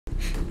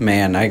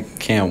Man, I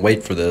can't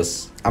wait for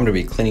this. I'm gonna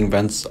be cleaning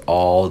vents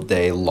all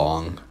day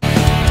long.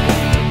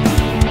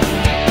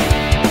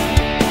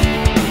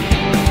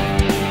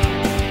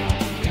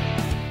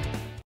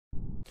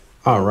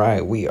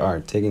 Alright, we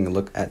are taking a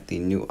look at the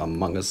new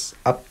Among Us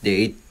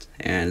update,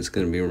 and it's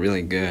gonna be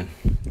really good.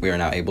 We are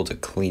now able to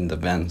clean the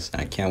vents,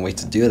 and I can't wait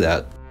to do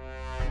that.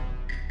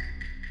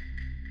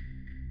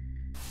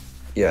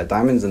 Yeah,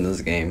 Diamond's in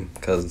this game,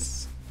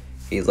 because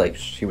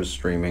she was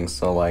streaming,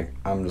 so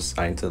I'm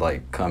deciding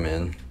to come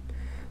in.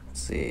 Let's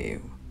see,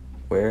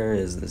 where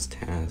is this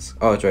task?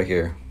 Oh, it's right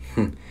here.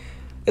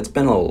 It's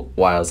been a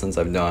while since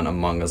I've done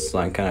Among Us, so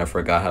I kind of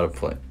forgot how to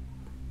play.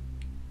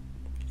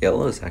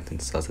 Yellow is acting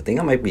sus. I think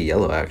I might be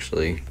yellow,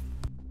 actually.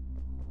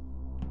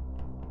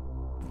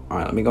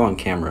 Alright, let me go on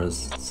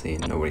cameras. Let's see,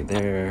 nobody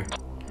there.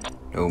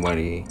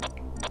 Nobody.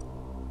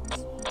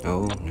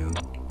 No.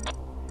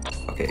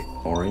 Okay,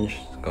 orange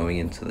going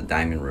into the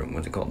diamond room.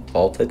 What's it called?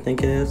 Vault, I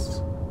think it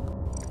is.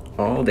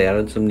 Oh, they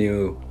added some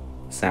new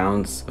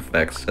sounds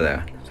effects to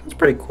that. That's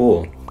pretty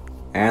cool.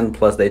 And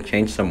plus they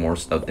changed some more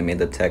stuff. They made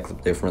the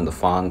text different, the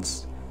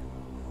fonts.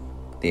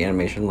 The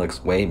animation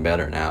looks way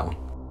better now.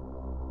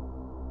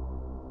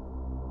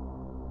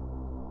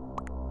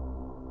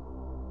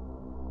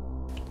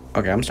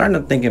 Okay, I'm starting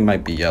to think it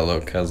might be yellow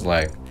because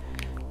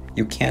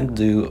you can't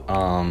do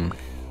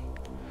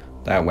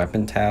that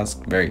weapon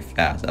task very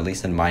fast, at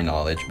least in my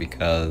knowledge,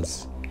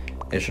 because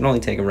it should only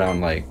take around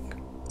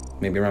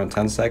maybe around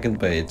 10 seconds,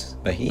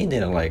 but he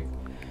did it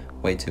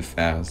way too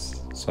fast.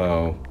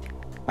 So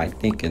I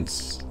think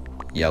it's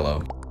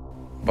yellow,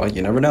 but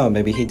you never know,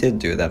 maybe he did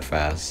do it that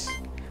fast.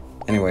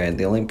 Anyway,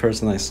 the only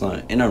person I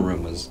saw in a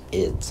room was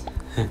it.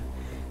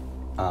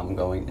 I'm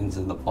going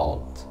into the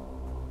vault,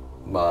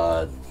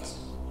 but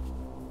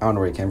I don't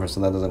know where he came from,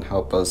 so that doesn't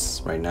help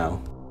us right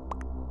now.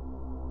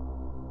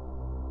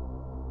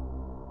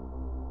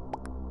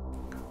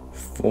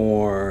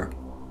 For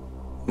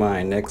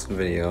my next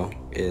video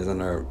is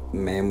another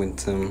Man with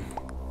Tim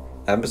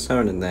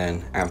episode, and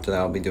then after that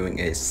I'll be doing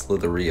a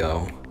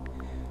Slither.io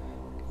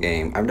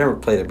game. I've never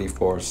played it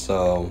before,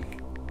 so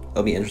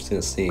it'll be interesting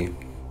to see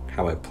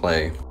how I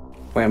play.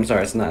 Wait, I'm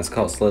sorry, it's not. It's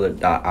called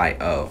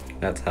Slither.io.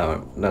 That's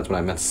what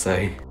I meant to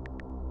say.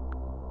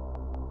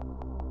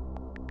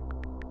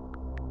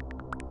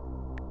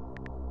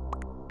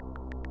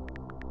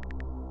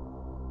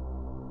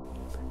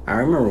 I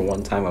remember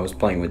one time I was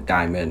playing with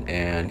Diamond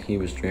and he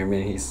was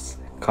streaming. He's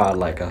caught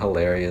a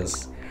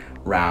hilarious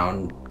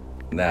round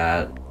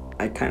that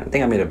I kind of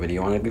think I made a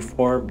video on it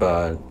before,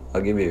 but I'll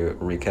give you a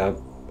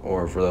recap,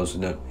 or for those who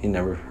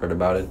never heard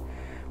about it.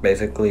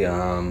 Basically,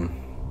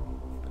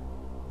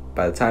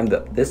 by the time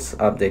this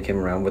update came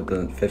around with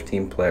the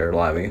 15-player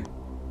lobby,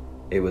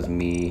 it was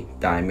me,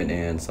 Diamond,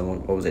 and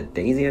someone. What was it?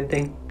 Daisy, I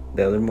think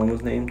the other one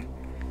was named.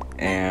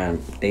 And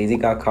Daisy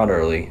got caught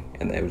early,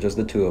 and it was just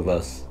the two of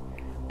us.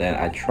 Then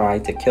I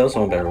tried to kill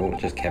someone, but everyone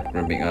just kept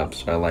ripping up.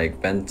 So I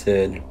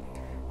vented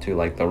to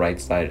the right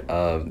side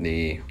of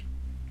the,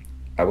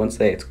 I wouldn't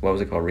say it's, what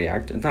was it called,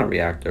 reactor? It's not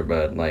reactor,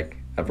 but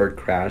avert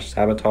crash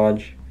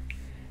sabotage.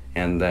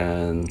 And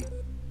then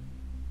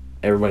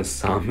everybody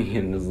saw me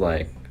and was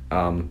black.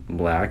 I'm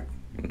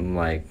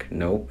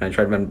nope. And I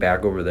tried to vent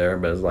back over there,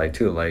 but it's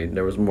too late.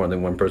 There was more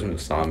than one person who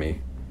saw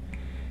me.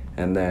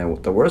 And then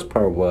the worst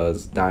part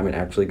was Diamond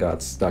actually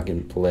got stuck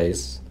in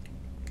place.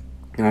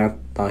 And I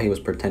thought he was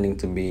pretending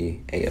to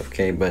be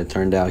AFK, but it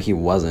turned out he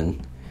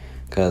wasn't,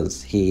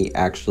 because he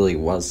actually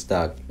was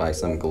stuck by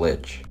some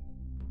glitch.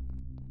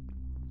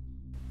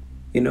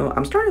 You know,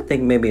 I'm starting to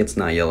think maybe it's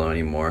not yellow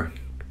anymore.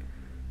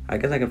 I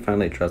guess I can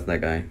finally trust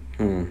that guy.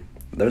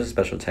 There's a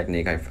special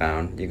technique I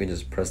found. You can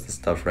just press the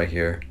stuff right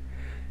here.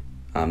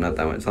 Not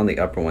that one. It's on the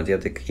upper ones. You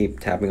have to keep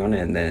tapping on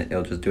it, and then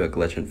it'll just do a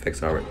glitch and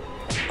fix it.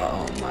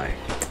 Oh my.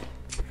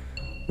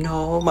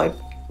 No, my.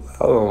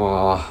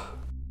 Oh.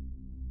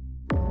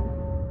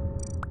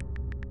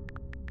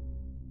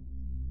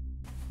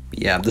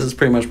 Yeah, this is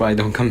pretty much why I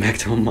don't come back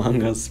to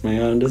Among Us,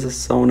 man. This is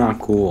so not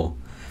cool.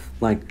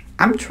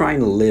 I'm trying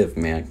to live,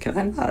 man. Can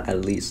I not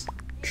at least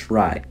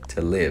try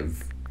to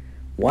live?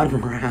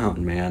 One round,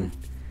 man.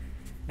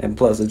 And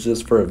plus, it's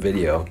just for a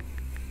video.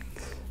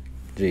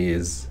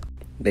 Jeez.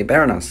 They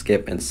better not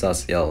skip and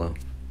sus yellow.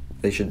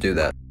 They should do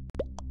that.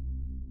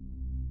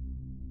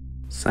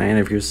 Cyan,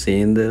 if you're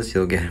seeing this,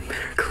 you'll get a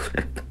better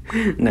clip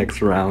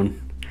next round.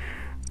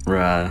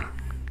 Bruh.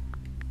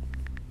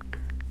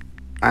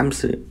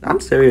 I'm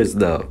serious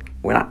though.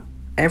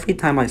 Every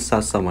time I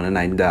sus someone and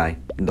I die,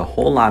 the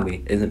whole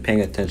lobby isn't paying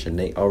attention.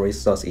 They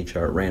always sus each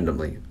other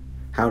randomly.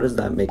 How does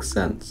that make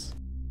sense?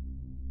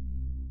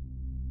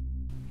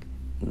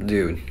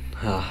 Dude,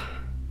 I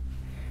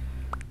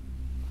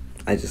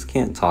just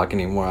can't talk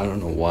anymore. I don't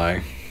know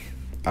why.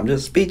 I'm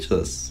just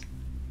speechless.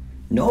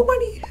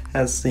 Nobody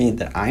has seen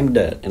that I'm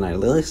dead, and I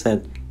literally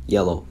said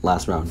yellow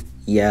last round.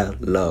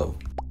 Yellow.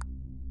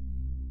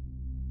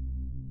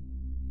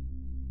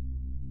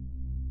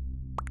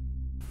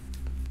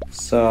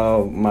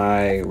 So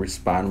my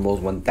Respawnables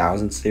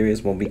 1000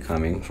 series won't be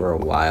coming for a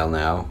while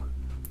now.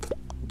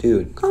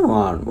 Dude, come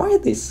on, why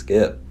did they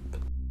skip?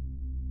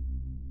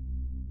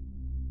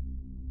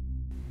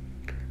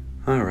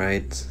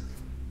 Alright. Is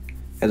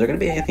there gonna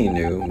be anything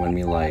new when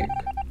we like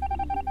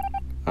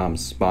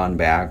spawn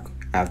back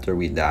after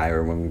we die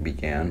or when we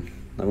began?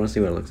 I wanna see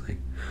what it looks like.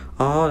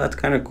 Oh, that's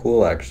kinda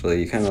cool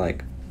actually. You kinda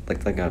like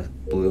a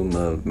bloom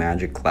of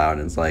magic cloud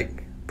and it's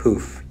like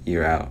poof,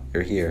 you're out.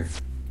 You're here.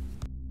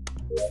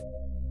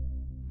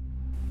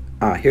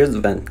 Here's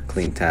the vent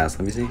clean task.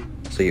 Let me see.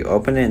 So you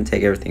open it and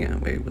take everything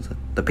out. Wait, what's that?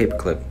 The paper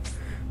clip.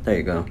 There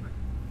you go.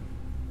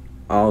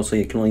 Oh, so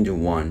you can only do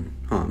one.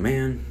 Oh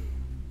man.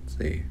 Let's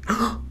see.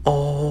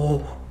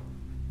 Oh.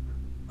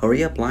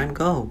 Hurry up, Lime,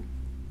 go.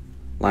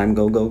 Lime,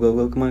 go, go, go,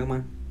 go. Come on, come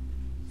on.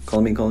 Call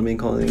a meeting, call a meeting,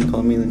 call a meeting, call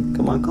a meeting.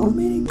 Come on, call a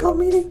meeting, call a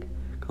meeting.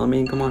 Call a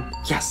meeting, come on.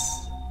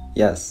 Yes.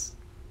 Yes.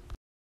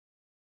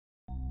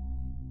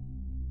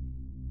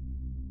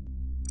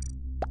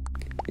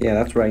 Yeah,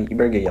 that's right. You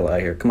better get Yellow out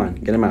of here. Come on,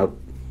 get him out.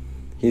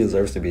 He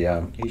deserves to be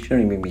out. He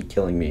shouldn't even be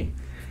killing me.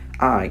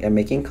 I am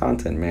making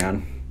content,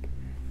 man.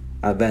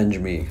 Avenge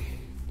me.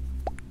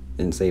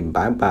 And say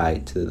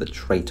bye-bye to the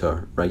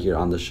traitor right here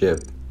on the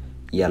ship.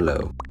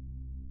 Yellow.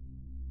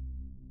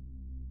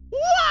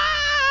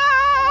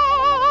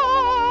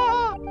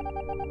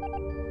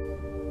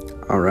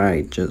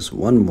 Alright, just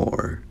one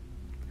more.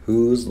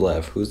 Who's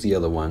left? Who's the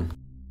other one?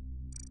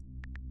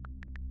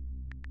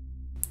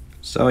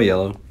 So,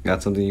 Yellow,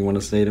 got something you want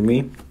to say to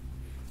me?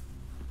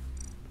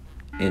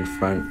 In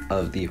front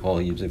of the whole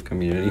YouTube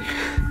community.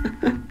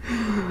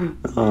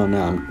 Oh,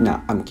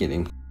 no, I'm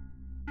kidding.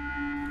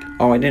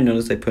 Oh, I didn't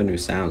notice they put new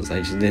sounds. I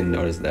just didn't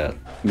notice that.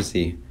 Let me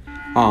see.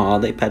 Aw,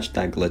 they patched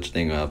that glitch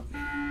thing up.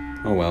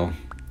 Oh well.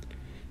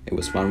 It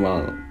was fun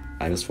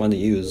to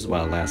use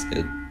while it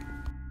lasted.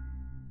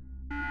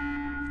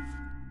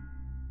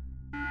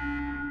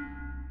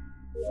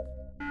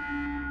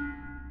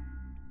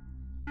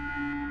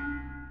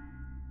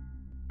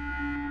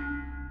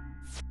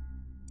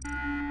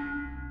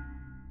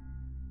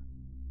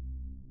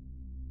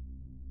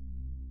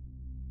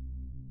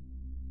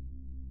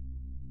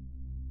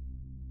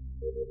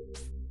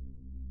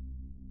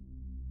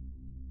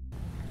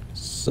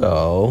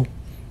 So,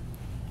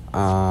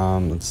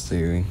 let's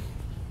see.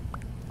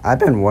 I've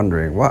been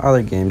wondering, what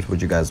other games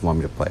would you guys want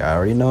me to play? I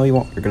already know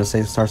you're gonna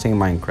start saying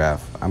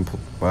Minecraft.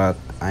 But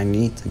I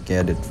need to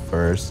get it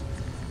first,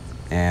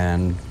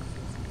 and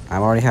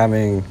I'm already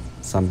having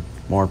some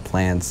more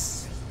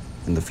plans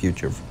in the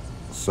future.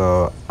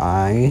 So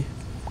I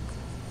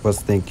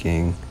was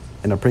thinking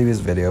in a previous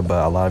video,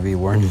 but a lot of you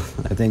weren't.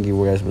 I think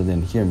you guys really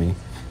didn't hear me.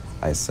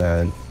 I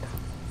said,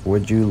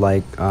 would you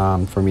like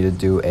for me to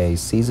do a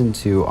season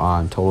 2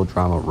 on Total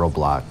Drama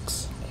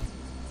Roblox?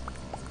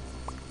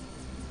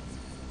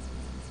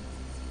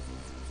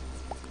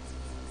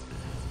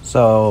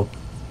 So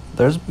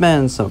there's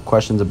been some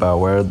questions about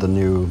where the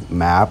new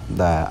map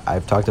that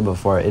I've talked about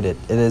before. It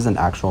is an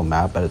actual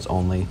map, but it's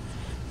only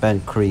been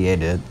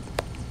created.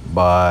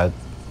 But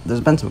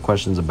there's been some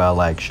questions about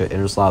like, should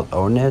Innersloth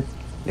own it?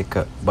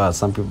 But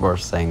some people are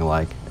saying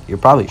like, you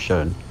probably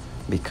should,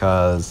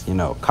 because you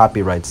know,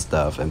 copyright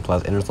stuff, and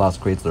plus Innersloth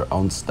creates their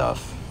own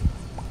stuff.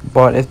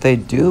 But if they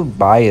do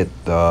buy it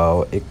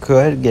though, it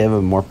could give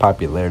them more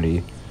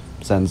popularity,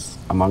 since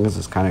Among Us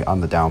is kind of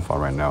on the downfall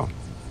right now.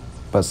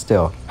 But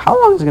still, how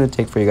long is it going to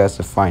take for you guys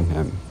to find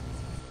him?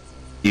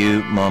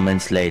 Few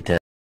moments later.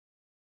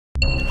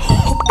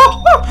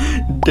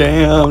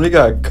 Damn, they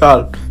got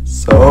caught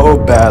so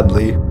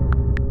badly.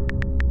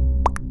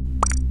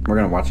 We're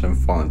going to watch them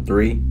fall in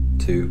 3,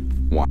 2,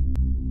 1.